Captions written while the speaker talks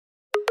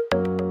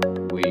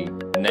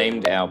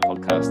named our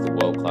podcast the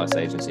World Class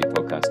Agency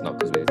Podcast, not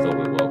because we thought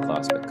we were world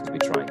class, but because we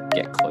try and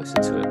get closer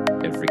to it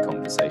every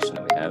conversation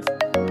that we have.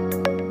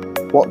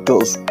 What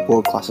does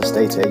World Class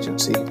Estate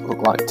Agency look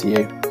like to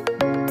you?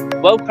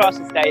 World Class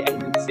Estate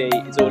Agency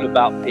is all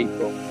about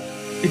people.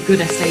 A good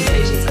estate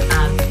agent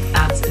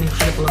adds an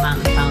incredible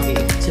amount of value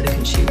to the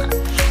consumer.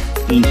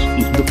 He's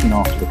looking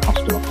after the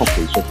customer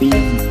properly, so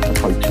being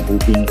approachable,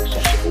 being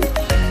accessible.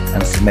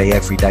 And for me,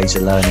 every day's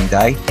a learning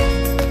day.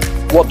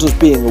 What does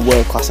being a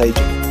world-class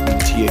agent mean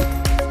to you?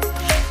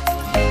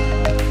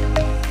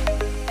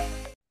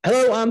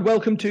 Hello and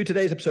welcome to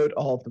today's episode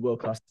of the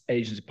World Class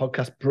Agency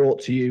Podcast, brought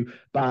to you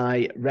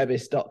by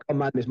Revis.com.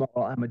 My name is Mark.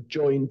 I'm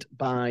joined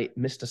by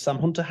Mr. Sam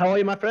Hunter. How are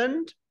you, my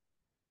friend?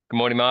 Good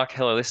morning, Mark.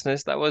 Hello,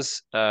 listeners. That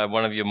was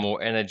one of your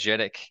more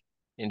energetic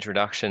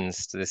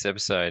introductions to this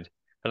episode.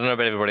 I don't know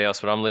about everybody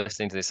else, but I'm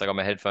listening to this. I got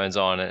my headphones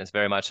on, and it's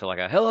very much like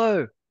a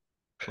hello.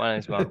 My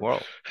name's Mark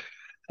Worrell.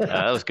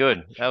 That was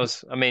good.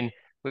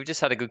 We've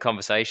just had a good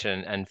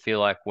conversation and feel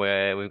like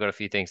we've got a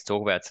few things to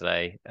talk about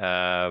today.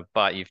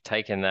 But you've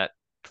taken that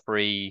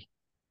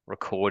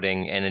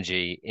pre-recording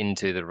energy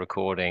into the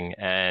recording,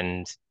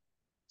 and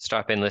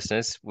strap in,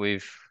 listeners.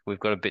 We've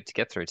got a bit to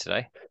get through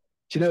today.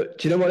 Do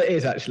you know what it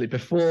is actually?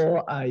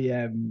 Before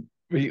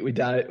we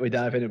dive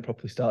in and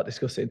properly start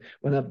discussing,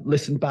 when I've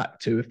listened back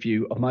to a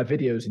few of my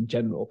videos in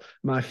general,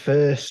 my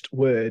first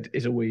word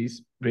is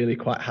always really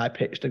quite high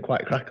pitched and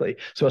quite crackly.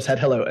 So I said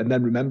hello and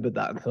then remembered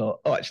that and thought,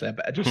 oh, actually, I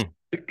better just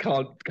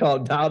calm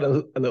down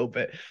a little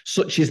bit.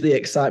 Such is the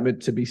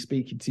excitement to be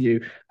speaking to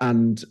you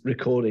and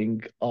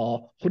recording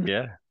our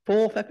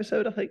 104th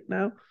episode, I think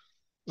now.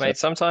 Mate,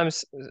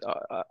 sometimes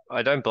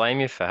I don't blame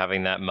you for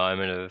having that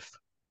moment of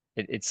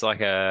it's like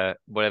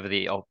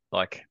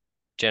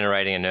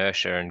generating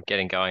inertia and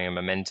getting going and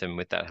momentum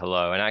with that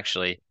hello. And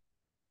actually,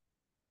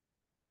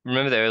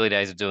 remember the early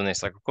days of doing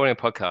this, like recording a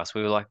podcast,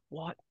 we were like,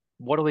 what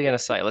are we going to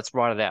say? Let's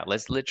write it out.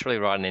 Let's literally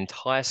write an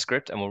entire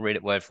script and we'll read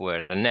it word for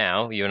word. And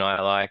now you and I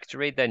are like, did you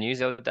read that news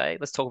the other day?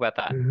 Let's talk about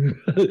that.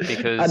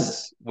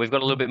 Because we've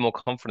got a little bit more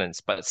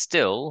confidence, but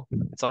still,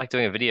 it's like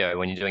doing a video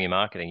when you're doing your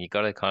marketing. You've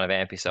got to kind of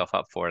amp yourself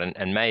up for it.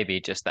 And maybe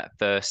just that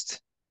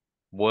first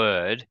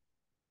word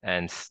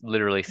and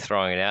literally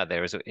throwing it out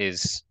there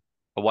is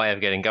a way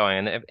of getting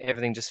going, and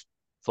everything just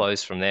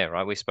flows from there,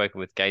 right? We spoke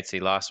with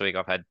Gatesy last week.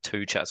 I've had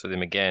 2 chats with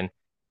him again.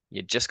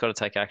 You just got to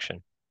take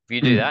action. If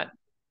you do that,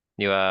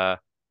 you are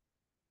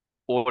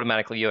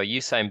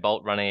Usain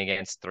Bolt running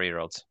against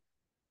 3-year-olds.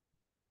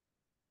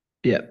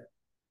 Yeah.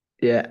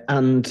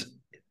 And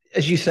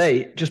as you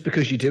say, just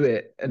because you do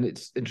it, and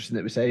it's interesting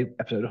that we say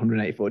episode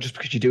 184, just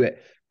because you do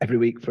it every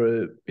week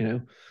for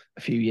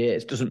a few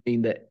years doesn't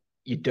mean that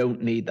you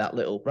don't need that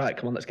little right.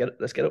 Come on, let's get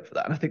up for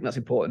that. And I think that's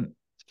important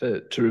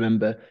to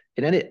remember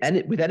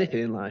in with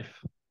anything in life,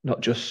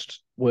 not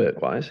just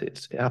work-wise.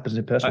 It happens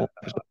in personal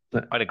life.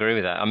 I'd agree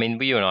with that. I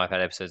mean, you and I have had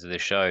episodes of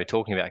this show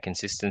talking about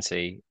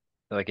consistency.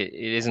 Like it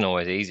isn't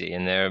always easy,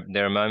 and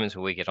there are moments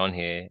where we get on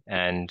here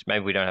and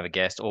maybe we don't have a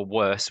guest, or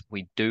worse,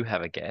 we do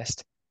have a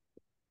guest,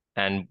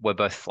 and we're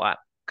both flat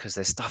because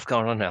there's stuff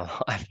going on in our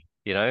life,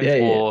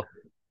 or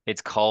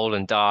it's cold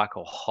and dark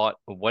or hot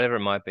or whatever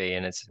it might be,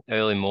 and it's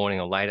early morning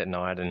or late at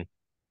night, and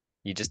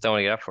you just don't want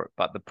to get up for it.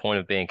 But the point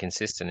of being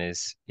consistent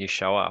is you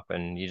show up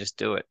and you just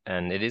do it,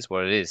 and it is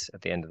what it is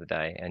at the end of the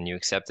day, and you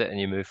accept it and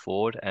you move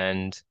forward,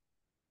 and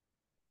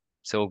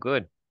it's all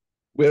good.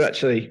 We're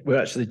actually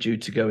due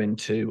to go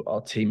into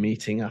our team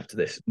meeting after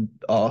this.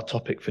 Our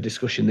topic for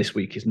discussion this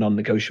week is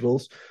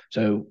non-negotiables.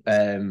 So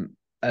I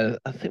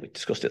think we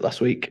discussed it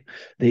last week.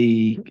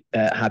 The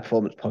High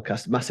Performance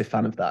Podcast, massive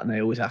fan of that, and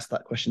they always ask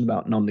that question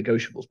about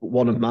non-negotiables. But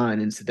one of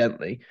mine,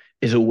 incidentally,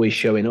 is always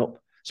showing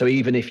up. So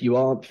even if you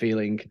aren't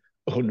feeling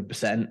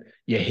 100%,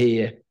 you're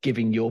here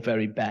giving your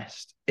very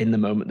best in the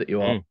moment that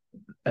you are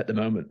at the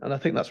moment. And I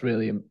think that's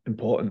really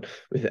important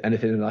with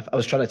anything in life. I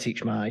was trying to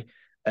teach my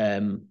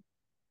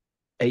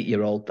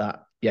 8-year-old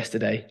that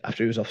yesterday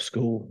after he was off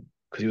school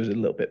because he was a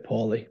little bit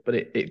poorly, but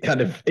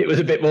it was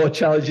a bit more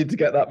challenging to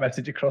get that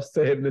message across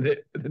to him than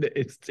it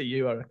is to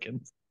you, I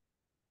reckon.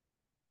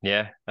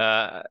 Yeah.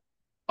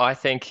 I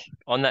think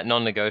on that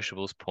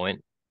non-negotiables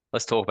point,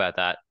 let's talk about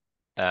that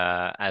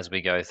as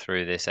we go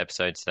through this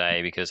episode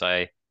today, because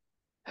I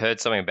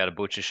heard something about a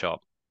butcher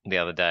shop the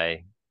other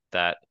day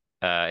that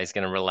is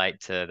going to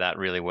relate to that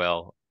really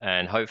well.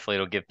 And hopefully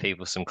it'll give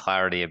people some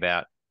clarity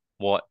about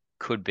what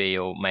could be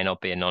or may not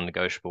be a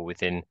non-negotiable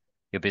within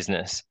your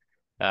business.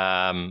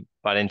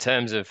 But in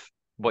terms of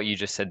what you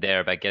just said there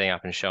about getting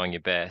up and showing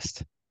your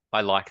best, I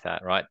like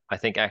that, right? I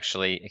think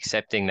actually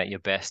accepting that your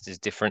best is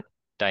different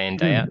day in,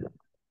 day out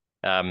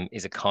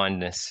is a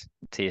kindness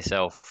to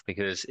yourself,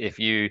 because if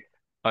you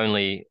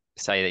only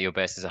say that your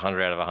best is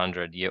 100 out of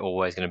 100, you're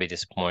always going to be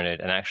disappointed,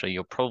 and actually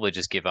you'll probably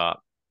just give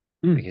up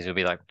because you'll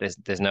be like,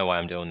 there's no way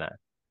I'm doing that.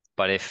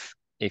 But if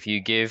you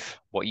give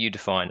what you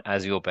define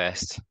as your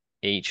best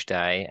each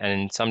day,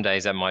 and some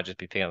days that might just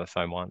be picking up the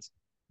phone once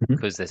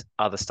because there's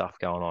other stuff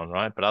going on,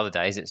 right? But other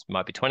days it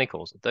might be 20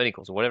 calls or 30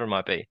 calls or whatever it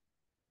might be.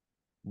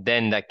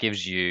 Then that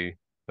gives you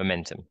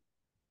momentum.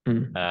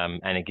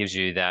 And it gives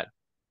you that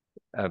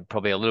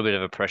probably a little bit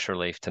of a pressure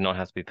relief to not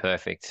have to be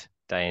perfect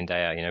day in,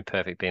 day out,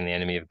 perfect being the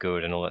enemy of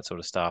good and all that sort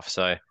of stuff.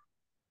 So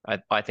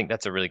I think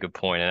that's a really good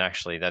point, and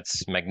actually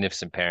that's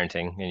magnificent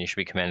parenting, and you should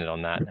be commended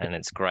on that. And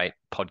it's great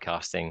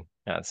podcasting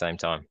at the same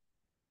time.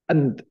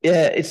 And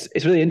yeah, it's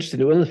really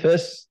interesting. One of the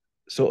first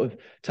sort of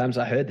times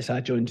I heard this, I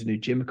joined a new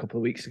gym a couple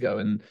of weeks ago,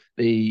 and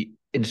the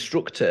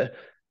instructor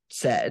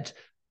said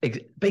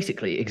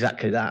basically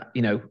exactly that.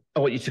 I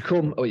want you to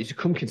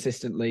come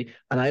consistently,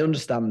 and I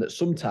understand that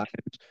sometimes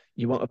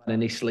you won't have had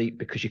any sleep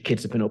because your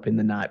kids have been up in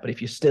the night, but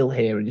if you're still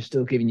here and you're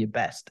still giving your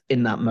best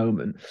in that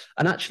moment,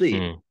 and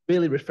actually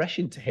really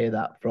refreshing to hear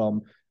that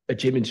from a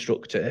gym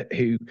instructor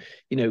who,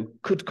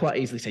 could quite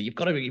easily say, you've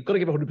got to give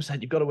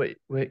 100%, you've got to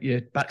work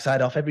your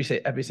backside off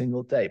every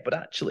single day. But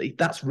actually,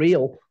 that's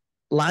real.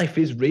 Life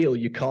is real.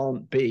 You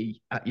can't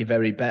be at your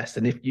very best.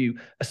 And if you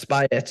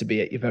aspire to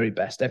be at your very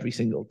best every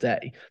single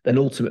day, then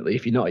ultimately,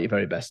 if you're not at your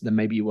very best, then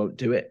maybe you won't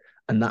do it.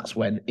 And that's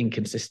when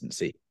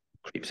inconsistency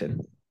creeps in.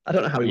 I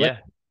don't know how we went.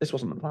 This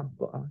wasn't the plan,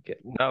 but I like it.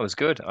 No, it was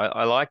good.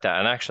 I like that.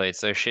 And actually,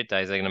 it's those shit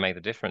days that are going to make the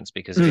difference,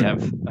 because if you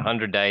have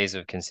 100 days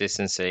of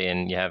consistency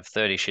and you have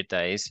 30 shit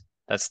days,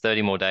 that's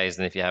 30 more days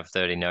than if you have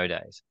 30 no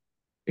days.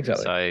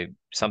 Exactly. So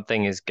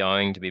something is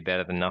going to be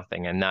better than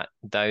nothing. And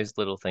those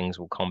little things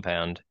will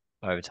compound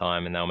over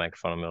time and they'll make a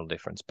fundamental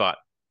difference. But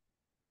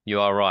you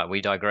are right. We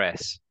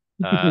digress.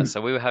 So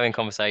we were having a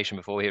conversation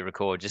before we hit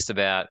record just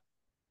about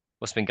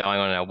what's been going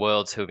on in our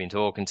worlds, who we've been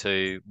talking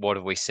to, what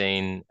have we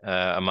seen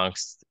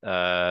amongst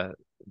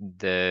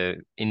the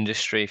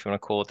industry, if you want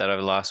to call it that,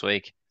 over the last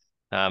week.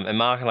 And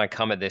Mark and I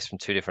come at this from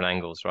two different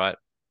angles, right?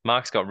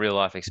 Mark's got real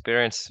life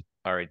experience.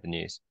 I read the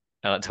news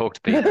and I talk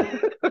to people.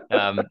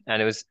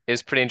 And it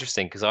was pretty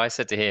interesting because I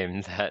said to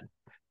him that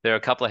there are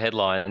a couple of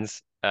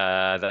headlines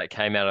that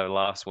came out of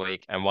last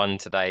week, and one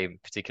today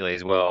particularly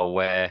as well,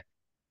 where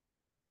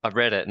I've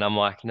read it and I'm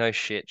like, no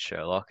shit,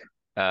 Sherlock.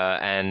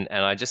 And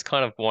I just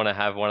kind of want to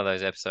have one of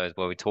those episodes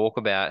where we talk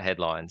about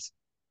headlines,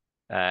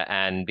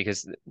 and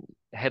because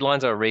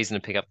headlines are a reason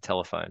to pick up the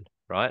telephone,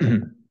 right?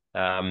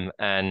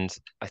 And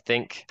I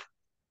think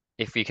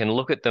if you can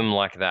look at them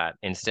like that,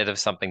 instead of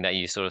something that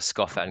you sort of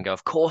scoff at and go,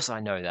 of course I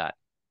know that.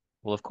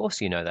 Well, of course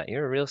you know that.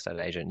 You're a real estate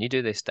agent. You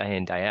do this day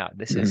in, day out.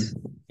 This is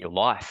your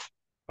life,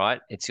 right?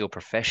 It's your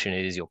profession.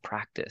 It is your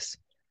practice.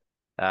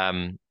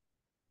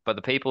 But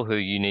the people who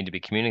you need to be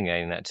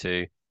communicating that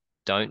to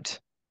don't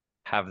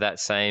have that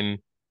same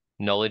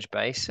knowledge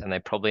base, and they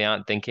probably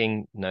aren't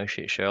thinking, no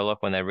shit,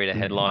 Sherlock, when they read a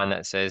headline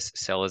that says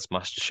sellers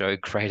must show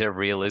greater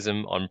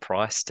realism on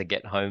price to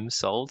get homes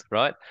sold,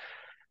 right?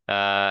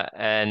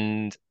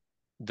 And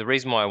the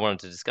reason why I wanted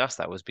to discuss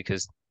that was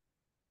because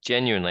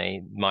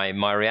genuinely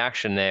my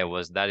reaction there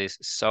was, that is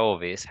so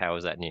obvious. How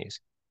is that news?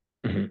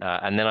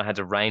 And then I had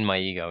to rein my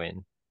ego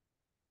in,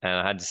 and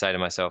I had to say to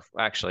myself,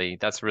 actually,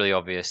 that's really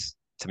obvious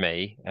to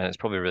me, and it's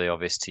probably really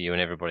obvious to you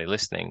and everybody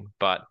listening,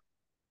 but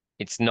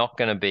it's not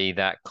going to be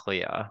that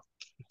clear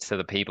to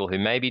the people who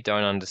maybe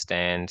don't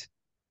understand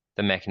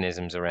the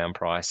mechanisms around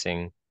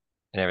pricing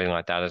and everything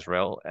like that as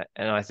well.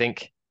 And I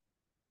think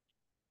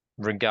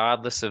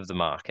regardless of the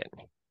market,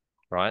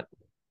 right?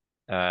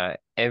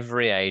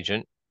 Every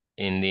agent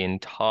in the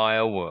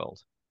entire world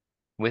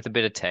with a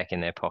bit of tech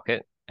in their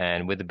pocket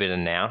and with a bit of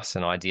nous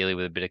and ideally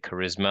with a bit of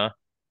charisma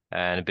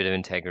and a bit of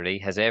integrity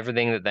has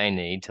everything that they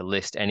need to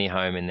list any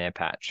home in their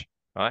patch,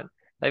 right?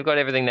 They've got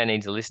everything they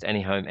need to list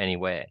any home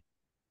anywhere,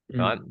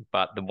 right?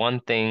 But the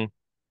one thing,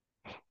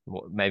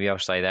 maybe I'll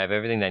say they have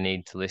everything they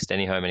need to list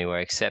any home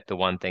anywhere except the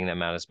one thing that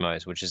matters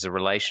most, which is a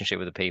relationship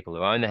with the people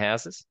who own the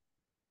houses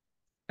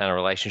and a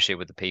relationship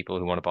with the people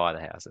who want to buy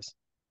the houses,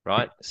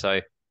 right?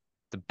 So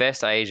the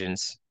best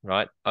agents,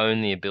 right,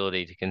 own the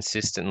ability to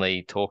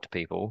consistently talk to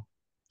people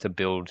to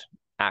build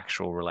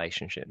actual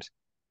relationships.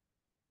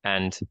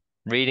 And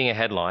reading a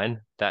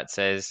headline that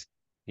says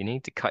you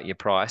need to cut your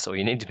price or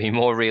you need to be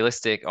more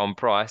realistic on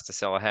price to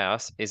sell a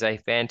house is a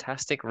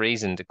fantastic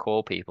reason to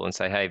call people and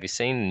say, hey, have you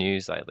seen the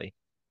news lately?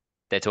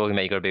 They're talking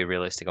about you got to be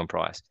realistic on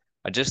price.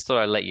 I just thought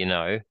I'd let you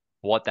know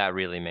what that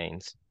really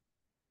means,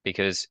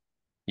 because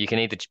you can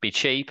either be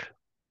cheap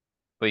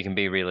or you can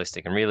be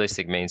realistic. And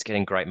realistic means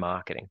getting great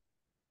marketing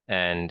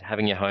and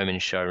having your home in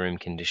showroom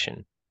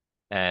condition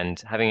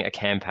and having a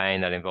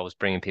campaign that involves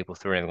bringing people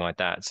through and everything like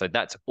that. So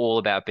that's all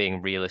about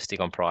being realistic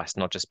on price,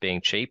 not just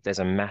being cheap. There's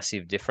a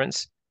massive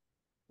difference.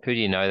 Who do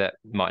you know that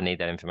might need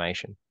that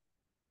information?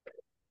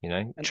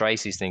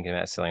 Tracy's thinking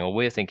about selling, or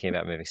we're thinking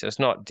about moving. So it's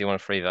not, do you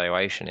want a free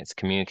valuation? It's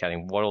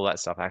communicating what all that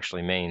stuff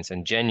actually means.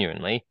 And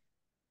genuinely,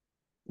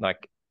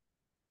 like,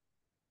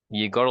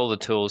 you got all the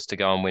tools to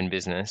go and win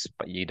business,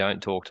 but you don't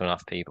talk to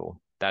enough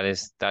people. That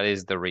is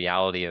the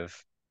reality of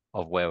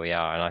where we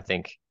are. And I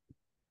think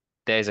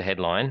there's a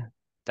headline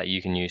that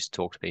you can use to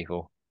talk to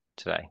people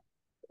today.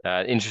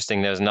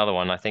 Interesting. There's another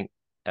one. I think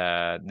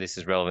this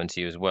is relevant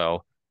to you as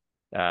well.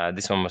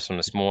 This one was from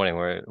this morning,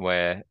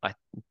 where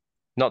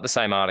not the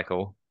same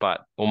article,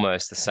 but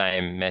almost the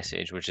same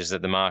message, which is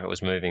that the market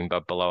was moving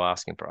but below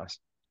asking price.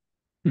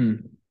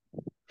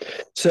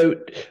 So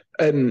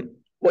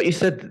What you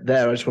said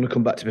there, I just want to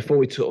come back to before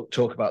we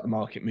talk about the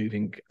market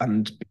moving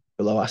and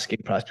below asking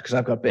price, because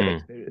I've got a bit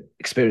of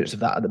experience of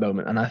that at the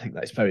moment, and I think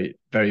that's very,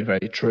 very,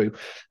 very true.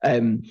 But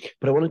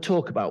I want to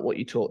talk about what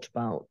you talked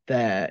about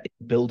there,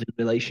 building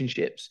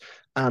relationships.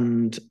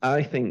 And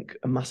I think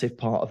a massive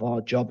part of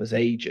our job as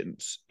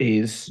agents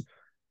is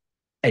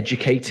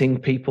educating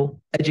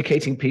people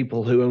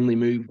who only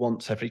move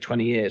once every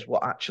 20 years,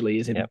 what actually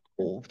is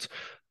involved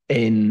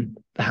in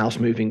the house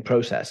moving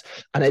process,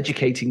 and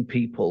educating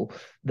people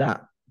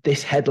that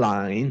this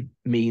headline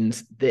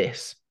means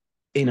this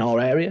in our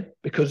area,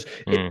 because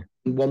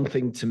one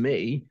thing to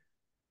me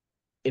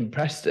in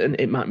Preston,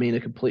 it might mean a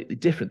completely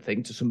different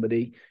thing to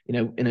somebody,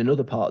 in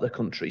another part of the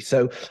country.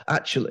 So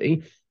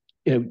actually,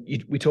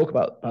 we talk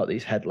about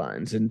these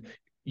headlines, and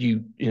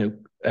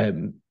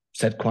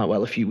said quite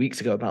well a few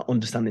weeks ago about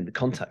understanding the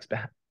context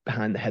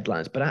behind the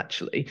headlines. But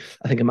actually,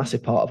 I think a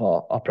massive part of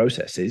our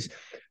process is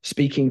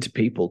speaking to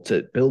people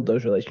to build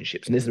those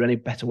relationships. And is there any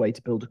better way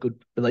to build a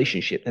good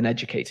relationship than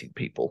educating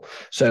people?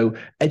 So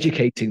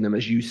educating them,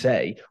 as you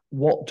say,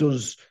 what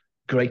does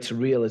greater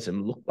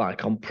realism look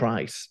like on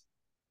price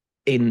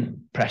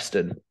in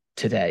Preston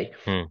today?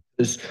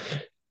 Because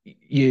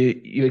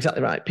you're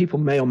exactly right. People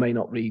may or may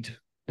not read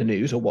the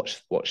news or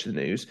watch the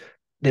news.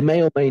 They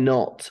may or may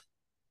not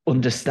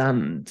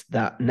understand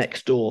that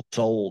next door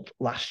sold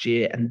last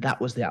year and that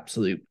was the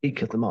absolute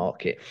peak of the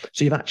market.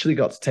 So you've actually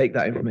got to take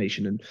that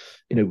information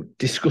and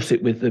discuss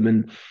it with them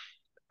and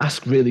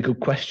ask really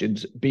good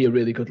questions, be a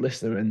really good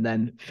listener, and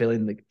then fill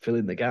in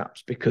the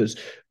gaps. Because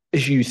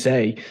as you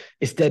say,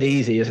 it's dead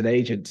easy as an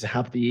agent to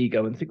have the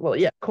ego and think, well,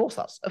 yeah, of course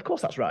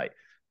that's right.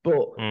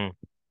 But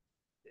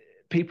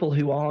people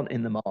who aren't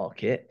in the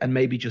market and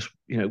maybe just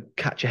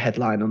catch a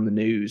headline on the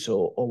news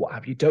or what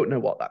have you, don't know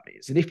what that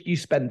means. And if you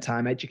spend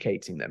time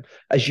educating them,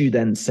 as you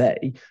then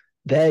say,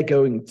 they're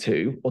going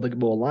to, or they're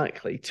more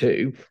likely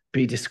to,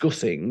 be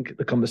discussing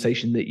the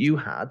conversation that you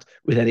had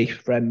with any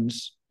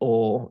friends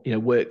or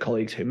work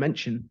colleagues who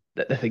mention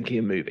that they're thinking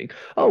of moving.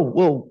 Oh,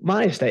 well,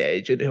 my estate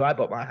agent who I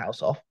bought my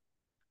house off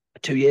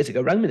 2 years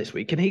ago rang me this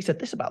week and he said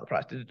this about the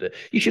price.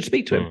 You should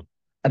speak to him.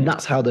 And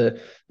that's how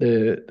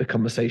the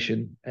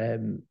conversation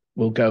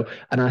will go.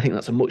 And I think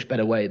that's a much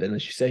better way than,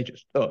 as you say,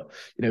 just,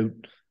 who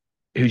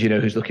do you know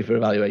who's looking for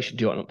evaluation?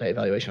 Do you want an update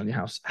evaluation on your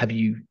house? Have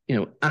you,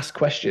 ask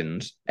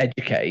questions,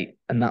 educate,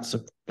 and that's a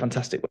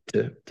fantastic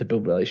way to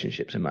build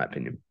relationships, in my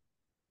opinion.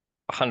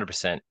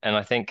 100%. And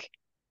I think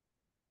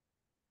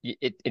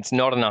it's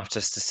not enough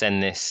just to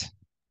send this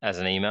as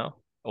an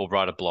email or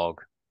write a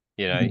blog.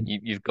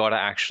 You've got to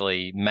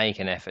actually make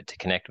an effort to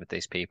connect with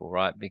these people,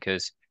 right?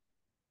 Because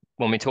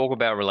when we talk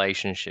about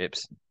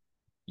relationships,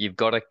 you've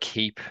got to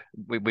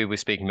we were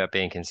speaking about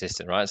being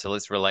consistent, right? So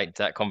let's relate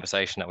that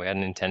conversation that we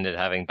hadn't intended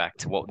having back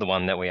to the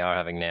one that we are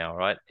having now,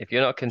 right? If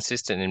you're not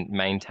consistent in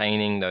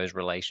maintaining those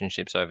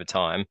relationships over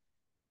time,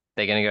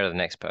 they're going to go to the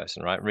next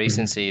person, right?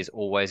 Recency is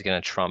always going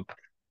to trump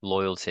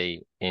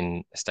loyalty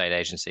in a state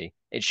agency.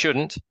 It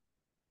shouldn't,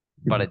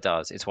 but it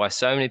does. It's why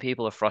so many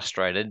people are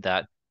frustrated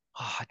that,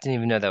 I didn't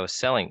even know they were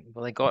selling.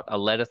 Well, they got a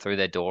letter through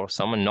their door,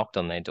 someone knocked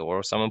on their door,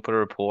 or someone put a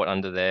report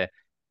under their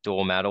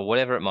doormat or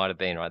whatever it might have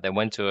been, right? They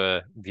went to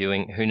a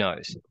viewing, who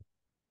knows?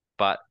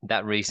 But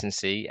that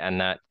recency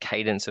and that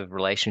cadence of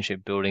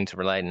relationship building to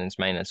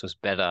maintenance was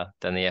better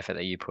than the effort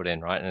that you put in,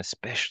 right? And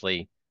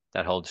especially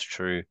that holds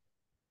true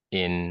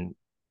in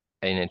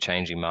a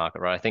changing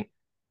market, right?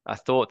 I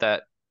thought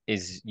that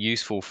is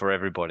useful for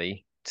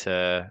everybody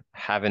to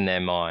have in their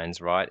minds,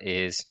 right?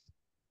 Is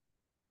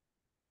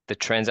the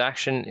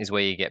transaction is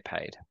where you get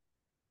paid.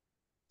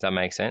 Does that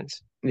make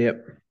sense?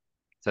 Yep.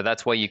 So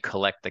that's where you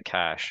collect the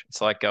cash. It's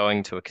like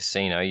going to a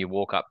casino. You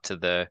walk up to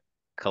the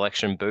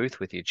collection booth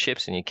with your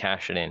chips and you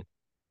cash it in,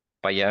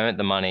 but you earn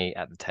the money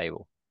at the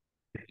table.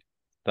 Does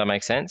that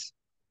make sense?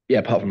 Yeah,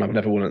 apart from I've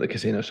never won at the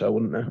casino, so I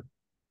wouldn't know.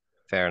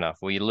 Fair enough.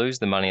 Well, you lose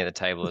the money at the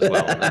table as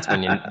well.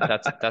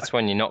 That's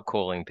when you're not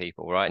calling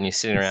people, right? And you're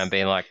sitting around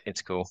being like,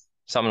 it's cool.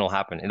 Something will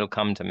happen. It'll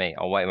come to me.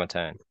 I'll wait my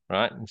turn,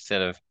 right?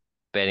 Instead of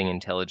betting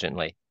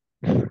intelligently.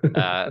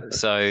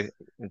 So I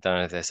don't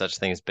know if there's such a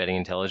thing as betting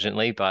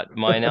intelligently, but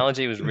my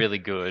analogy was really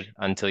good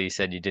until you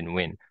said you didn't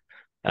win.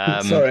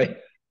 Sorry.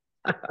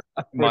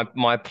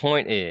 My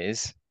point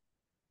is,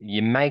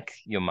 you make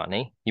your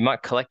money. You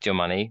might collect your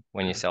money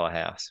when you sell a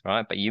house,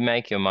 right? But you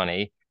make your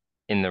money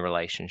in the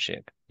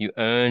relationship. You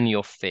earn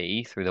your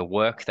fee through the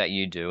work that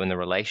you do and the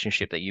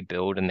relationship that you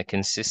build and the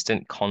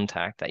consistent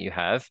contact that you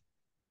have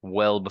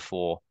well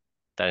before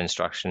that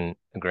instruction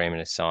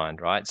agreement is signed,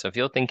 right? So if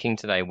you're thinking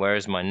today, where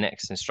is my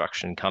next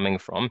instruction coming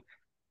from?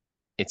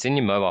 It's in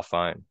your mobile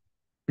phone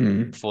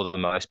for the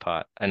most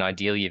part. And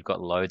ideally, you've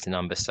got loads of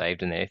numbers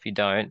saved in there. If you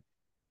don't,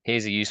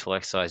 here's a useful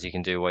exercise you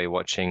can do while you're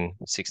watching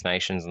Six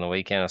Nations on the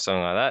weekend or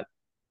something like that.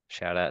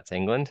 Shout out to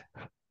England.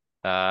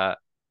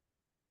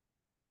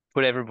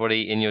 Put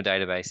everybody in your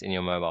database in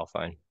your mobile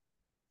phone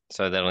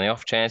so that on the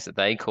off chance that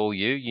they call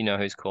you, you know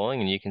who's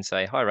calling and you can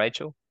say, hi,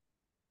 Rachel,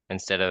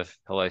 instead of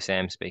hello,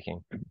 Sam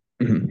speaking.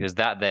 Because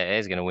that there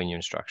is going to win you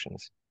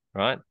instructions,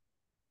 right?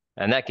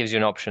 And that gives you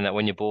an option that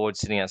when you're bored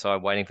sitting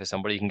outside waiting for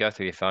somebody, you can go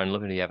through your phone,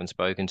 look at who you haven't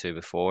spoken to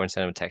before, and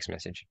send them a text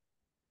message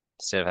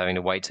instead of having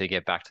to wait till you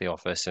get back to the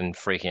office and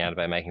freaking out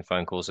about making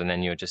phone calls, and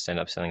then you just end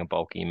up sending a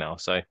bulk email.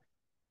 So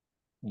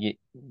you,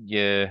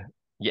 your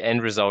your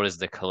end result is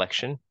the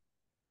collection.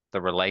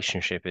 The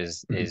relationship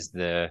is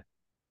the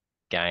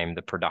game,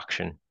 the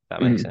production. If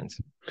that makes sense.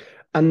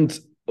 And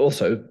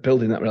also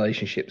building that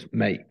relationship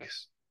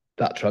makes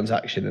that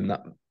transaction and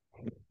that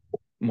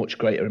much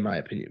greater, in my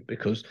opinion,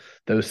 because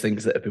those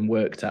things that have been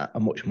worked at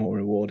are much more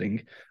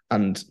rewarding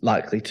and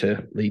likely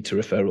to lead to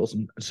referrals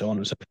and so on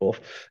and so forth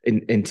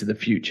into the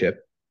future.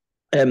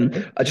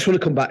 I just want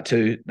to come back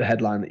to the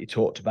headline that you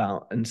talked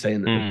about and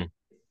saying that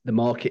the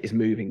market is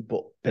moving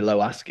but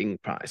below asking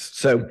price.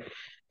 So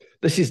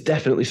this is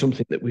definitely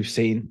something that we've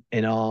seen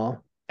in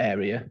our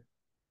area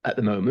at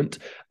the moment,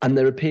 and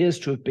there appears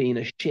to have been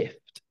a shift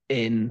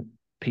in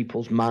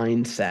people's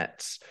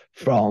mindsets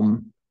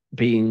from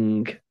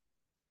being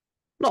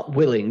not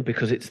willing,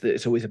 because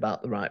it's always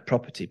about the right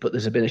property, but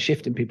there's been a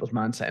shift in people's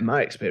mindset, in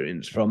my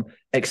experience, from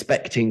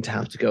expecting to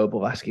have to go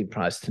above asking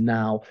price to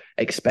now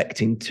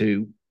expecting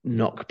to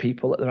knock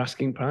people at their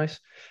asking price.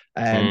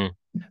 And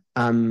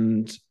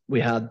when we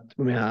had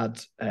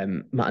Matt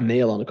and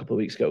Neil on a couple of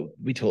weeks ago,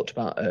 we talked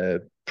about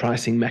a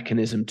pricing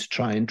mechanism to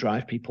try and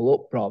drive people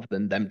up rather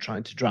than them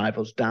trying to drive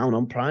us down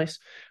on price.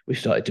 We've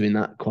started doing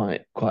that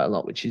quite a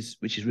lot, which is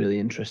really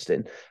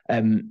interesting.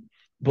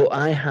 But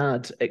I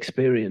had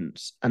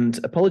experience, and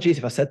apologies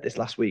if I said this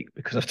last week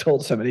because I've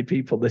told so many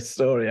people this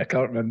story. I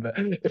can't remember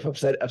if I've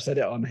said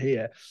it on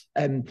here.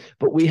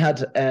 But we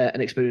had an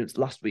experience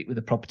last week with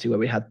a property where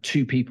we had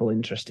two people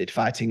interested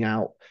fighting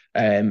out,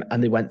 and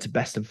they went to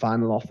best and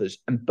final offers.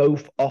 And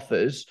both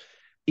offers,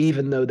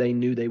 even though they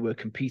knew they were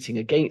competing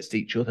against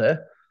each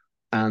other,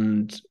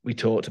 and we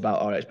talked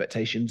about our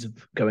expectations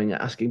of going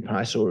at asking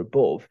price or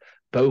above,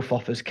 both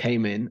offers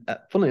came in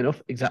at, funnily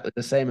enough, exactly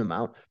the same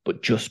amount,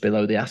 but just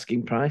below the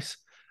asking price.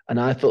 And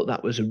I thought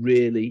that was a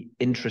really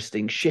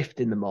interesting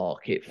shift in the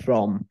market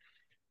from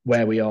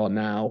where we are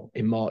now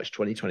in March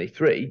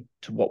 2023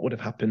 to what would have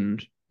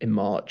happened in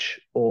March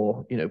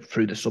or,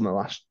 through the summer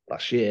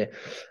last year.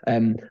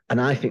 And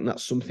I think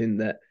that's something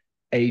that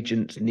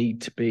agents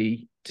need to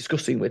be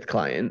discussing with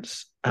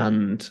clients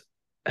and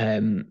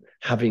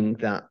having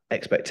that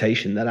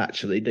expectation that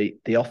actually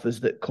the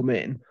offers that come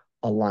in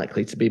are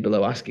likely to be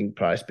below asking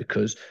price,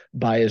 because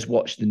buyers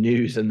watch the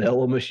news and they'll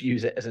almost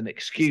use it as an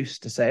excuse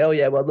to say, oh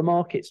yeah, well, the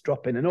market's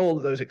dropping, and all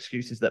of those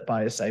excuses that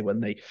buyers say when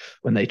they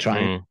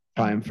try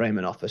and frame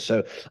an offer.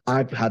 So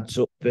I've had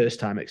sort of first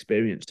time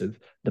experience of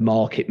the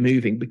market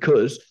moving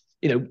because,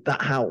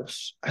 that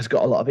house has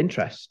got a lot of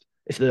interest.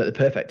 It's the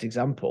perfect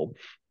example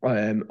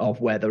of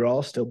where there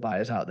are still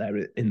buyers out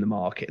there in the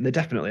market, and there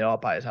definitely are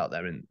buyers out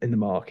there in the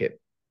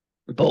market.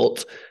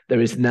 But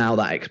there is now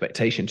that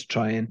expectation to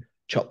try and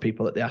chop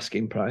people at the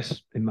asking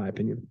price, in my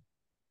opinion.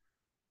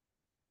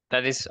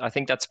 I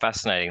think that's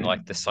fascinating,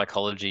 like the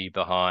psychology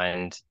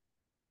behind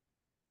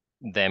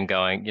them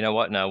going, you know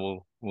what?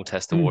 No, we'll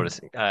test the waters.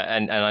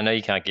 And I know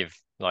you can't give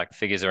like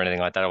figures or anything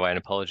like that away, and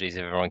apologies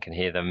if everyone can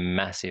hear the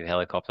massive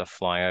helicopter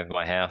flying over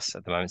my house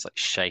at the moment. It's like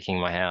shaking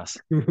my house.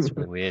 It's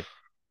really weird.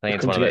 I think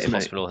it's one of those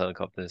hospital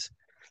helicopters.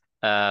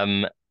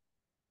 There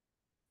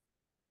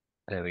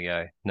we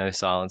go. No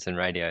silence in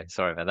radio.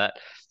 Sorry about that.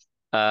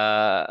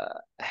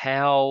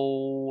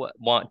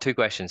 Two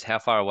questions. How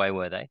far away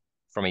were they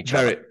from each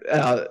other?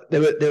 They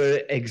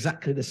were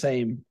exactly the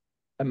same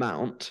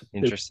amount.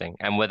 Interesting.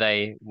 And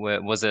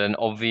was it an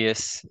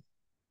obvious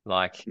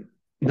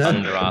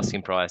under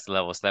asking price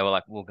level? So they were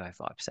like, we'll go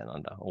 5%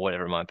 under or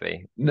whatever it might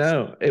be.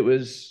 No, it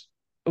was,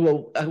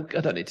 well, I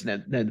don't need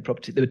to name the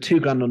property. They were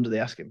 $2,000 under the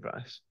asking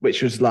price,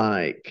 which was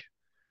like,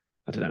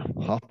 I don't know,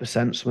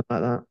 0.5%, something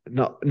like that.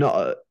 Not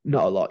a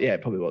lot. Yeah,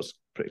 it probably was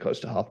pretty close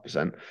to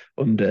 0.5%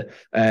 under.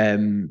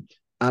 And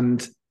I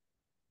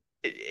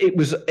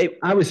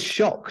was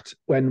shocked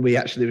when we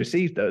actually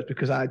received those,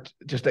 because I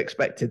just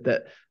expected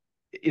that,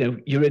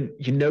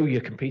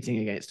 you're competing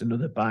against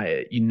another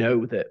buyer. You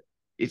know that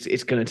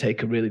it's going to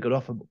take a really good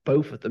offer. But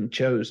both of them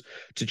chose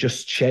to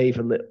just shave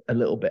a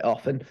little bit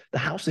off, and the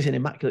house is in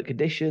immaculate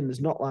condition. There's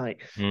not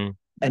like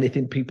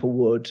anything people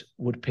would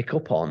pick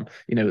up on,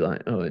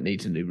 like, oh, it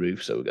needs a new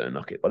roof, so we're going to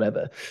knock it,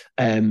 whatever.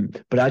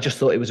 But I just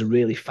thought it was a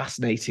really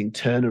fascinating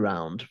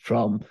turnaround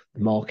from the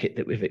market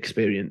that we've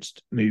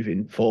experienced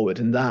moving forward.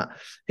 And that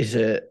is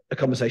a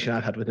conversation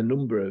I've had with a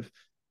number of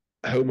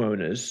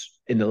homeowners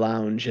in the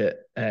lounge at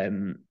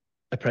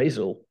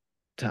appraisal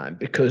time,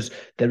 because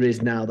there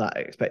is now that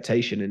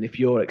expectation. And if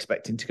you're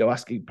expecting to go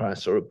asking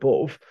price or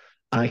above,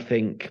 I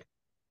think,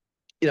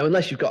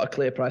 unless you've got a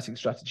clear pricing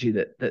strategy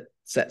that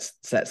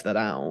sets that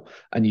out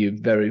and you're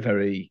very,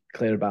 very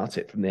clear about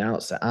it from the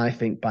outset, I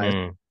think buyer's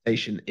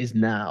expectation is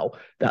now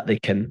that they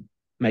can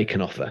make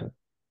an offer.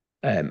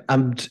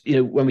 And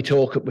when we've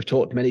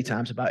talked many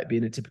times about it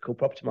being a typical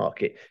property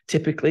market.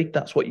 Typically,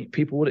 that's what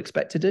people would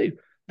expect to do.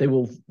 They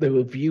will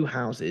view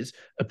houses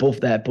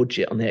above their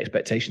budget on the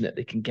expectation that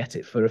they can get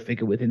it for a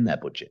figure within their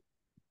budget.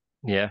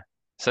 Yeah.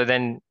 So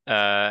then,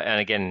 and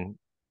again,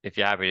 if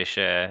you're happy to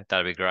share,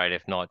 that'd be great.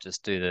 If not,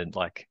 just do the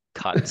like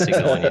cut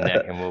signal on your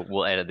neck, and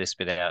we'll edit this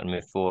bit out and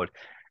move forward.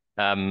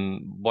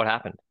 What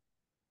happened?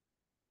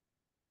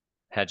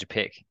 How'd you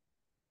pick?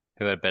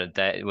 Who had better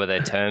day? Were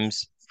their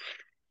terms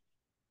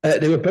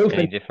They were both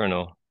any different,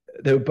 or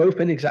they were both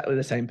in exactly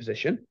the same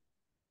position,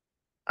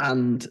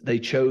 and they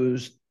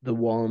chose the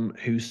one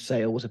whose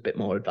sale was a bit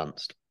more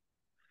advanced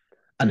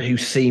and who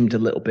seemed a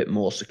little bit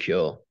more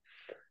secure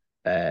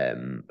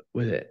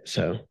with it.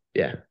 So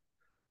yeah,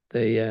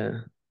 they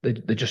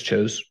just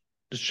chose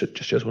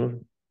one of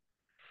them.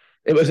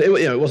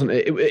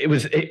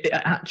 It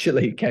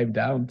actually came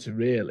down to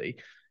really,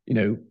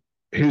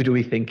 who do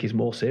we think is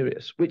more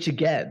serious? Which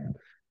again,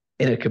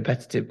 in a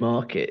competitive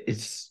market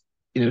is,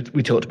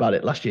 we talked about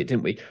it last year,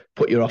 didn't we?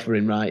 Put your offer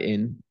in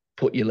writing,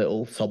 put your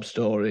little sob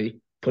story,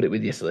 put it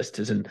with your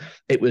solicitors. And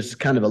it was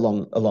kind of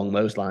along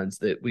those lines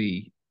that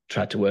we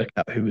tried to work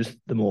out who was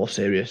the more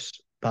serious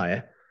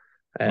buyer.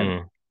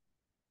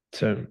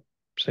 So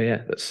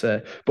yeah, that's,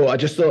 but I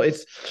just thought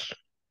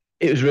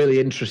it was really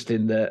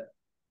interesting that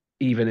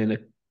even in a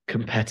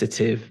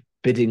competitive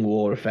bidding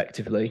war,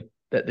 effectively,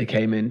 that they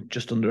came in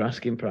just under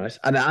asking price.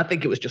 And I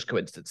think it was just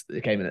coincidence that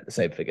they came in at the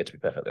same figure, to be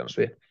perfectly honest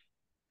with you.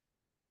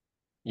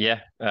 yeah,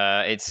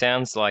 it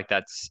sounds like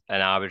that's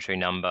an arbitrary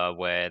number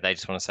where they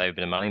just want to save a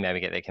bit of money, maybe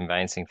get their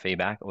conveyancing fee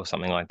back or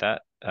something like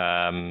that.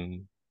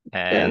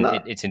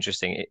 It's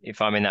interesting.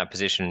 If I'm in that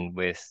position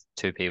with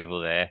two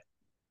people there,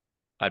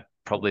 I'd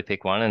probably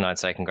pick one and I'd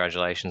say,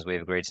 congratulations,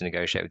 we've agreed to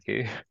negotiate with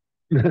you.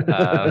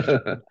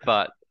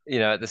 But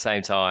at the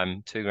same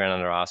time, $2,000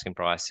 under asking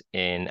price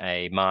in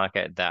a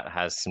market that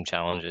has some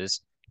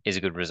challenges is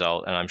a good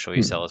result. And I'm sure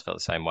your sellers felt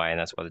the same way, and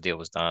that's why the deal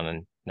was done.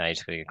 And now you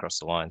just got to get across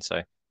the line. So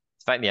the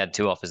fact that you had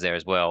two offers there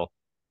as well,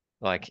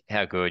 like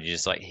how good, you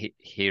just like,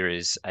 here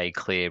is a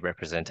clear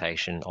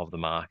representation of the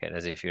market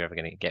as if you're ever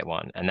going to get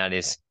one. And that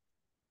is,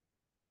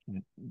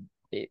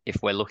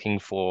 if we're looking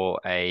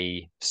for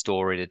a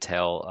story to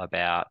tell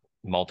about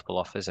multiple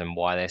offers and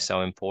why they're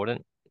so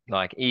important,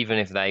 like even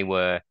if they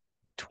were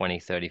 20,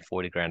 30,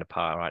 40 grand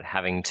apart, right?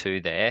 Having two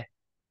there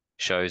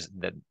shows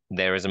that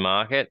there is a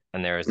market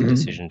and there is a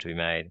decision to be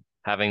made.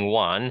 Having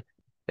one,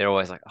 they're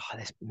always like, oh,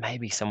 there's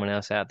maybe someone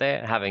else out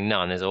there. Having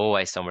none, there's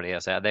always somebody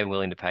else out there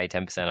willing to pay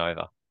 10%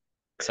 over.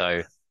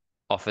 So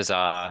offers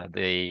are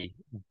the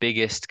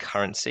biggest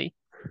currency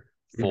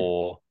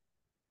for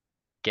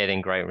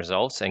getting great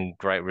results, and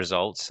great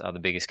results are the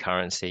biggest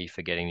currency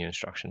for getting new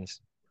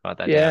instructions. Write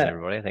that down,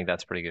 everybody. I think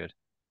that's pretty good.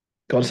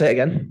 Go on, say it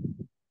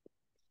again.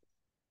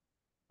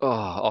 Oh,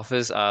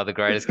 offers are the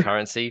greatest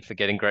currency for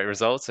getting great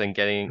results, and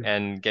getting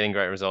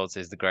great results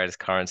is the greatest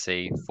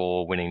currency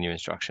for winning new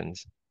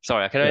instructions.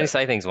 Sorry, I can only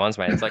say things once,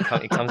 mate. It's like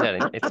it comes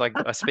out. It's like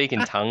I speak in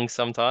tongues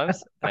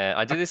sometimes.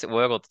 I do this at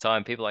work all the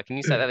time. People are like, can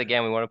you say that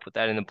again? We want to put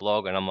that in the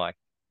blog, and I'm like,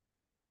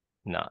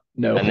 no.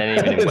 And then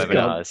even in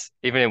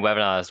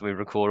webinars, we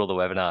record all the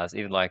webinars.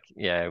 Even like,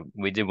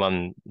 we did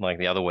one like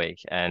the other week,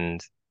 and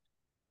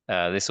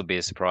this will be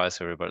a surprise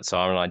for everybody.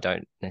 Simon and I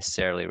don't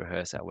necessarily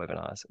rehearse our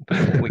webinars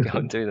before we go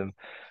and do them.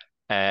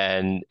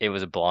 And it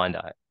was a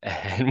blinder,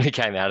 and we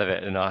came out of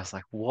it, and I was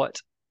like,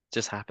 what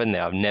just happened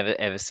there? I've never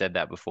ever said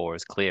that before.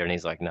 It's clear. And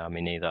he's like, no,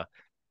 me neither.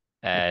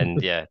 And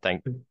yeah,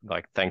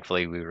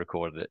 thankfully we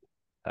recorded it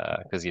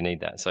because you need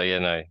that. So yeah,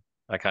 no,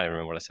 I can't even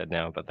remember what I said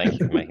now, but thank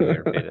you for making me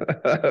repeat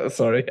it.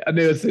 Sorry, I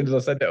knew as soon as I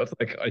said it, I was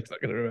like, oh, he's not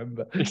going to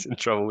remember. He's in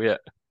trouble yet.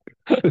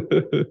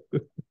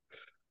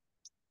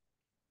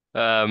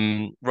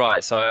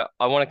 Right. So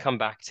I want to come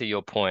back to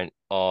your point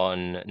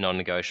on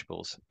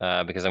non-negotiables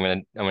because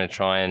I'm gonna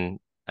try and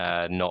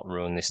not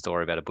ruin this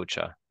story about a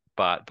butcher.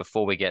 But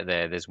before we get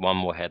there, there's one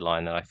more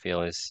headline that I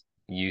feel is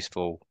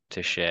useful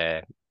to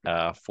share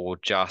for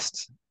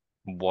just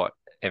what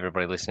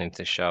everybody listening to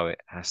the show it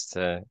has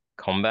to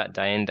combat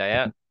day in, day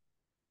out.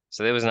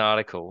 So there was an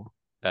article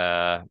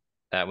that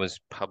was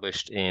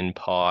published in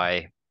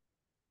Pi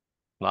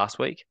last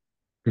week.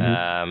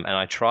 And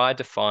I tried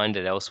to find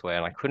it elsewhere,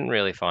 and I couldn't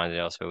really find it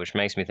elsewhere, which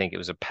makes me think it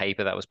was a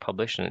paper that was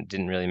published and it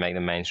didn't really make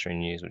the mainstream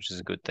news, which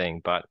is a good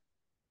thing. But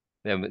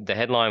the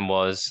headline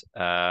was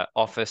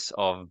Office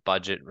of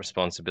Budget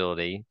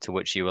Responsibility, to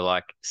which you were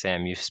like,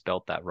 Sam, you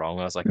spelt that wrong.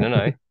 I was like,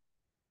 no,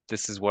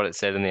 this is what it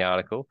said in the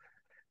article.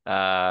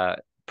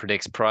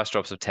 Predicts price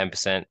drops of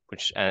 10%,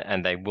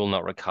 and they will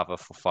not recover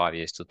for 5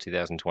 years till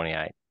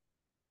 2028.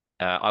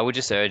 I would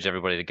just urge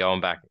everybody to go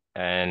on back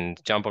and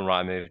jump on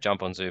Rightmove,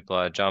 jump on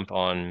Zoopla, jump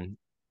on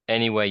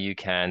anywhere you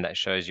can that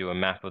shows you a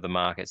map of the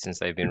market since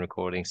they've been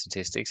recording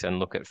statistics, and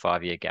look at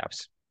 5-year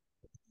gaps.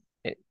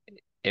 It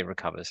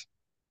recovers.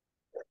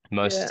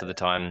 Most of the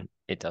time,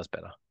 it does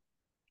better.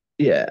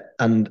 Yeah,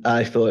 and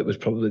I thought it was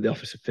probably the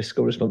Office of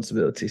Fiscal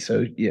Responsibility.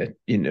 So yeah,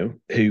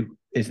 who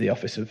is the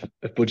Office of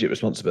Budget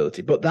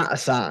Responsibility? But that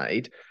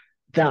aside,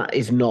 that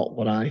is not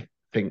what I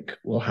think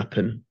will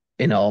happen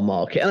in our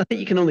market. And I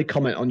think you can only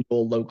comment on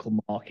your local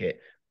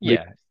market.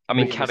 Yeah. I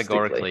mean,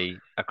 categorically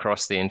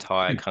across the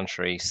entire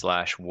country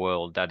 /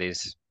 world, that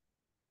just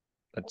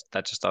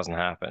doesn't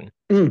happen.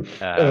 Over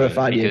a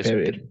 5-year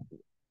period.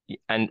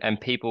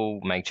 and people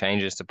make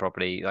changes to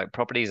property. Like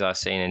properties are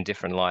seen in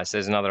different lights.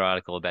 There's another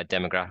article about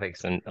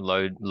demographics and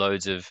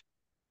loads of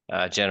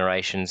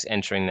generations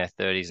entering their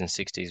 30s and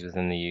 60s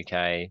within the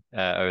UK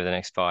over the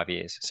next 5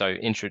 years. So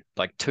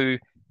like two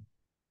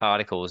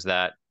articles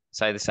that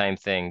say the same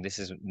thing. This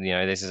is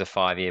a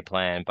 5 year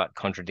plan, but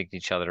contradict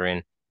each other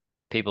in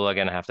people are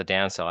going to have to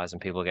downsize and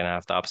people are going to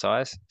have to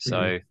upsize.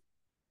 So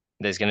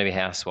there's going to be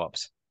house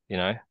swaps,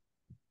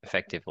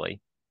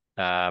 effectively.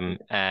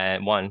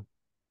 And one,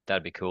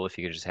 that'd be cool if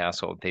you could just house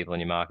swap with people in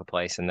your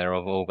marketplace and they're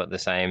all got the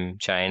same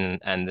chain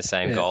and the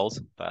same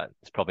goals, but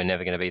it's probably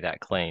never going to be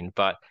that clean.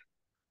 But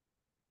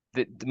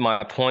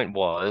my point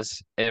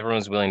was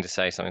everyone's willing to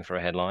say something for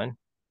a headline,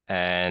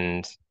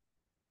 and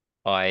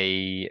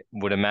I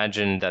would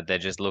imagine that they're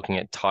just looking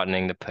at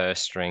tightening the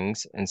purse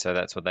strings, and so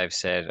that's what they've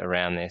said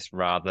around this,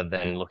 rather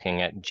than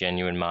looking at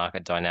genuine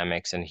market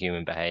dynamics and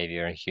human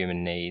behavior and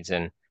human needs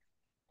and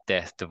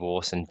death,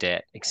 divorce, and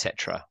debt,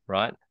 etc.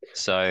 Right?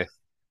 So,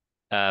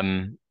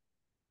 don't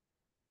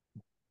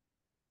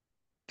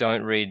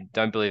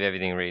believe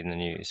everything you read in the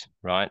news,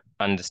 right?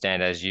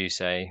 Understand, as you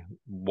say,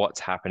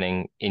 what's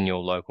happening in your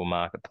local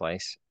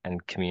marketplace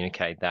and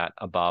communicate that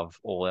above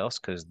all else,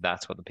 because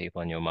that's what the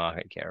people in your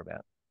market care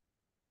about.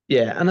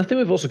 Yeah, and I think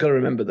we've also got to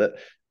remember that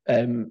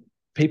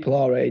people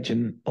our age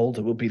and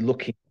older will be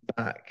looking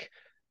back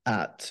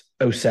at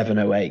 07,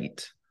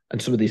 08,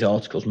 and some of these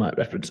articles might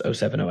reference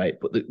 07, 08,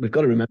 but we've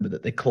got to remember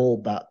that they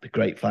called that the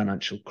Great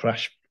Financial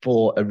Crash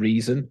for a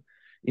reason,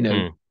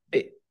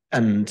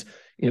 and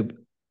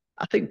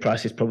I think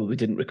prices probably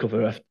didn't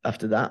recover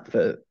after that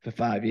for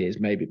 5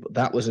 years, maybe, but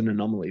that was an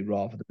anomaly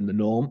rather than the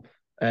norm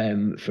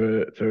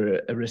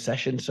for a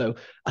recession. So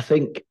I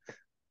think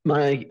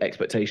my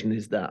expectation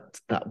is that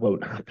that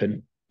won't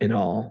happen in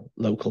our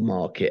local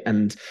market.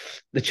 And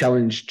the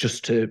challenge,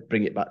 just to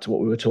bring it back to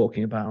what we were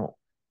talking about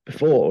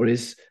before,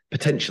 is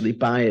potentially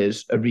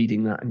buyers are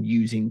reading that and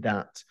using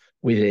that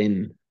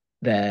within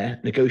their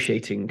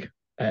negotiating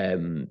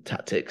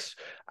tactics.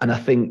 And I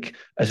think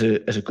as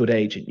a good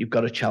agent, you've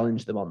got to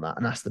challenge them on that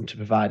and ask them to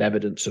provide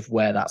evidence of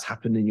where that's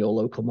happened in your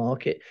local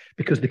market,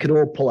 because they can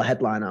all pull a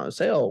headline out and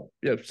say, oh,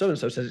 so and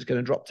so says it's going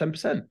to drop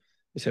 10%.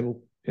 You say, well,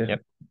 yeah.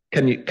 Yep.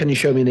 Can you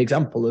show me an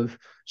example of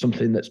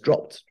something that's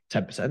dropped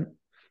 10%?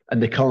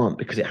 And they can't,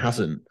 because it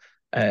hasn't.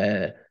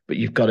 But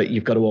you've got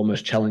to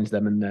almost challenge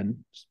them and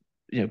then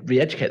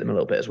re-educate them a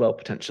little bit as well,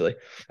 potentially.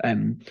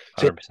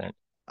 100%.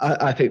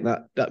 I think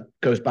that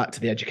goes back to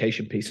the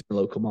education piece of the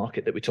local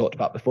market that we talked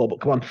about before. But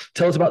come on,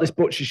 tell us about this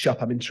butcher's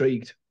shop. I'm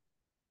intrigued.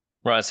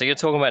 Right, so you're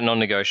talking about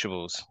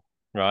non-negotiables,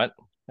 right?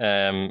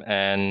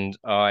 And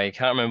I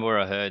can't remember where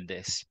I heard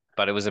this,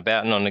 but it was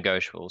about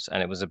non-negotiables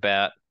and it was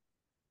about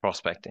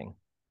prospecting.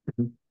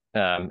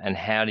 And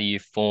how do you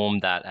form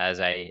that as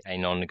a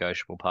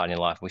non-negotiable part in your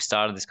life? We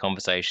started this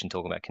conversation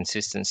talking about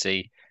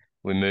consistency.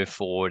 We moved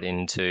forward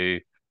into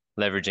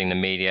leveraging the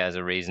media as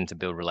a reason to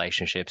build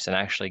relationships and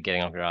actually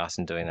getting off your ass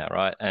and doing that,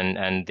 right?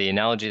 And the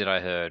analogy that I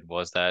heard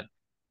was that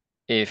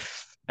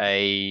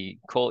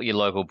call it your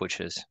local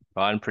butchers,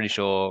 right? I'm pretty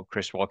sure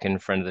Chris Watkin,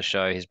 friend of the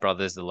show, his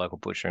brother's the local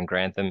butcher in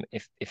Grantham.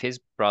 If his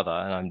brother,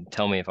 and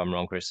tell me if I'm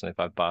wrong, Chris, and if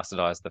I've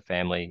bastardized the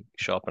family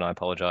shop, and I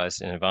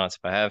apologize in advance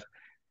if I have,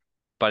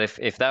 but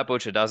if that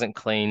butcher doesn't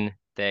clean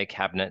their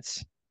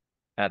cabinets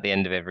at the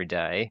end of every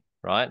day,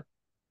 right?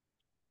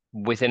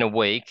 Within a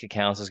week, a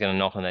council's going to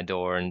knock on their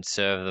door and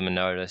serve them a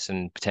notice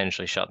and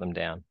potentially shut them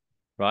down,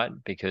 right?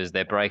 Because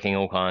they're breaking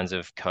all kinds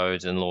of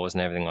codes and laws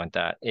and everything like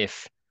that.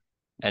 If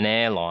an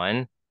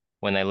airline,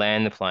 when they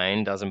land the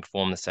plane, doesn't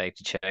perform the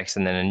safety checks,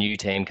 and then a new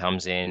team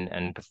comes in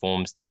and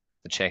performs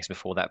the checks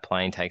before that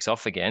plane takes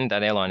off again,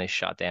 that airline is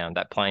shut down.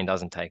 That plane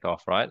doesn't take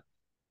off, right?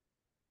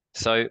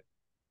 So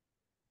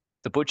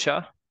the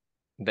butcher,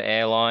 the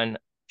airline,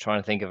 trying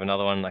to think of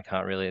another one, I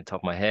can't really at the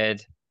top of my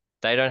head.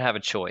 They don't have a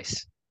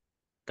choice.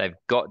 They've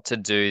got to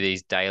do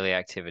these daily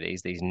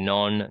activities, these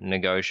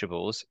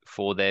non-negotiables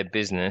for their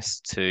business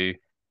to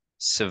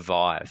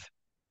survive,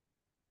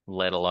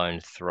 let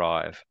alone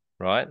thrive,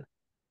 right?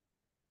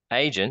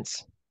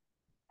 Agents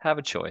have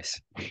a choice,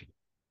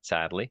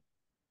 sadly,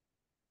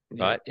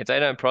 right? If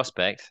they don't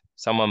prospect,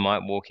 someone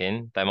might walk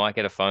in, they might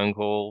get a phone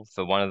call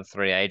for one of the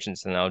three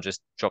agents and they'll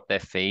just drop their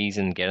fees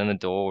and get in the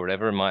door,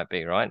 whatever it might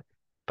be, right?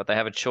 But they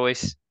have a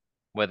choice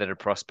whether to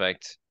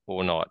prospect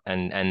or not.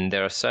 And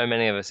there are so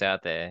many of us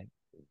out there,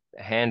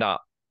 hand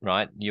up,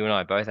 right? You and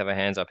I both have our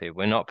hands up here.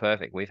 We're not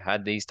perfect. We've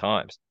had these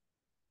times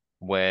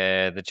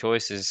where the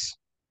choice is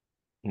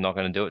not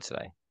going to do it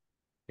today.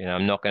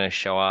 I'm not going to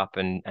show up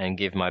and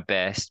give my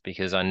best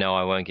because I know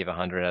I won't give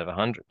 100 out of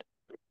 100.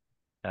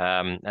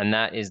 And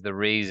that is the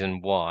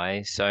reason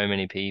why so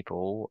many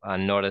people are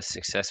not as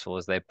successful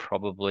as they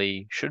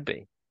probably should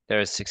be.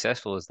 They're as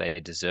successful as they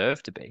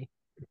deserve to be.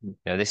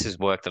 This is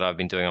work that I've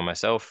been doing on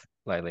myself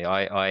lately.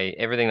 I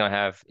everything I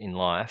have in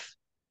life,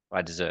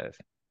 I deserve,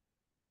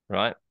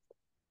 right?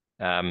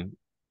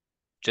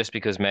 Just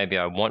because maybe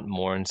I want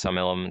more in some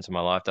elements of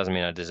my life doesn't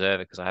mean I deserve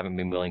it, because I haven't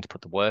been willing to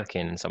put the work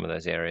in some of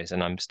those areas.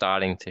 And I'm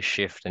starting to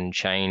shift and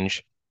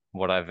change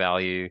what I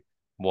value,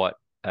 what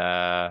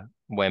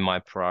where my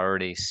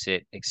priorities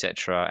sit,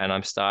 etc. And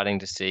I'm starting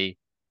to see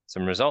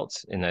some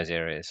results in those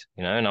areas,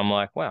 and I'm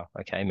like, wow,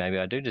 okay, maybe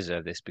I do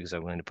deserve this because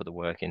I'm willing to put the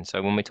work in.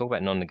 So when we talk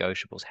about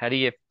non-negotiables, how do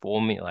you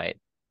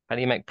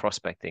make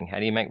prospecting? How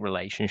do you make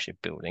relationship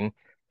building?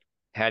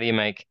 How do you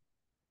make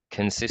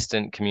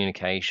consistent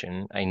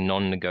communication a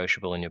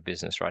non-negotiable in your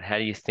business, right? How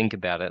do you think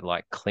about it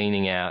like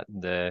cleaning out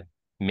the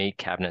meat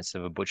cabinets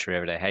of a butcher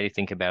every day? How do you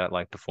think about it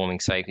like performing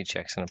safety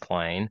checks on a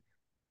plane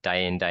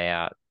day in, day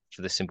out,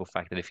 for the simple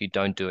fact that if you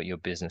don't do it, your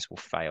business will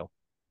fail?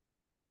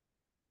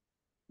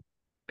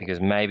 Because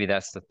maybe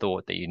that's the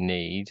thought that you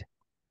need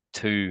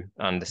to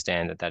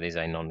understand that that is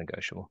a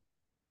non-negotiable.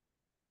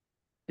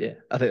 Yeah,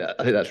 I think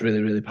that's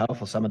really, really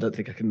powerful, Sam. I don't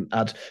think I can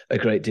add a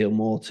great deal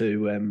more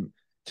to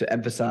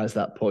emphasize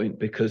that point,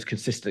 because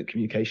consistent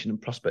communication and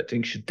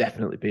prospecting should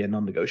definitely be a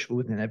non-negotiable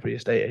within every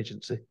estate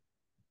agency.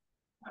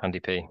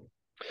 100p.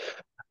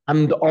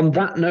 And on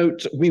that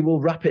note, we will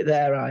wrap it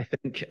there. I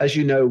think, as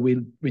you know, we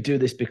do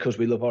this because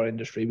we love our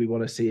industry. We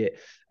want to see it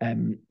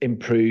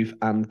improve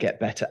and get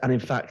better. And in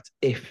fact,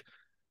 if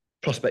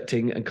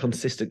prospecting and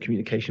consistent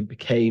communication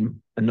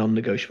became a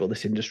non-negotiable,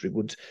 this industry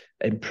would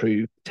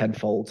improve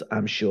tenfold,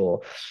 I'm sure.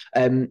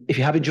 If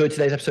you have enjoyed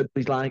today's episode,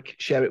 please like,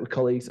 share it with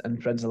colleagues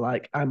and friends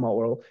alike. I'm Mark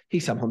Worrell.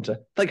 He's Sam Hunter.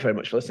 Thank you very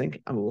much for listening,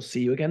 and we will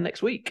see you again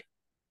next week.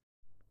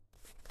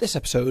 This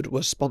episode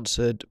was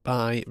sponsored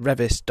by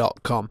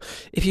Revis.com.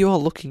 If you are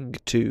looking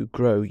to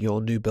grow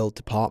your new build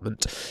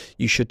department,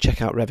 you should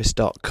check out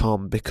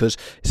Revis.com, because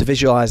it's a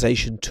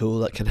visualization tool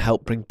that can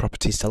help bring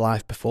properties to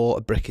life before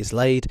a brick is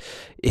laid.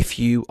 If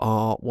you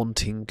are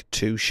wanting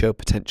to show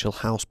potential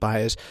house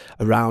buyers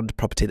around a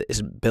property that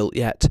isn't built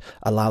yet,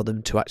 allow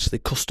them to actually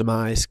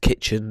customise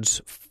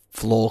kitchens,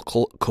 floor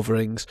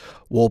coverings,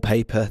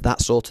 wallpaper,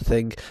 that sort of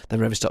thing, then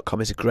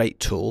Revis.com is a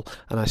great tool,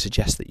 and I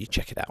suggest that you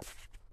check it out.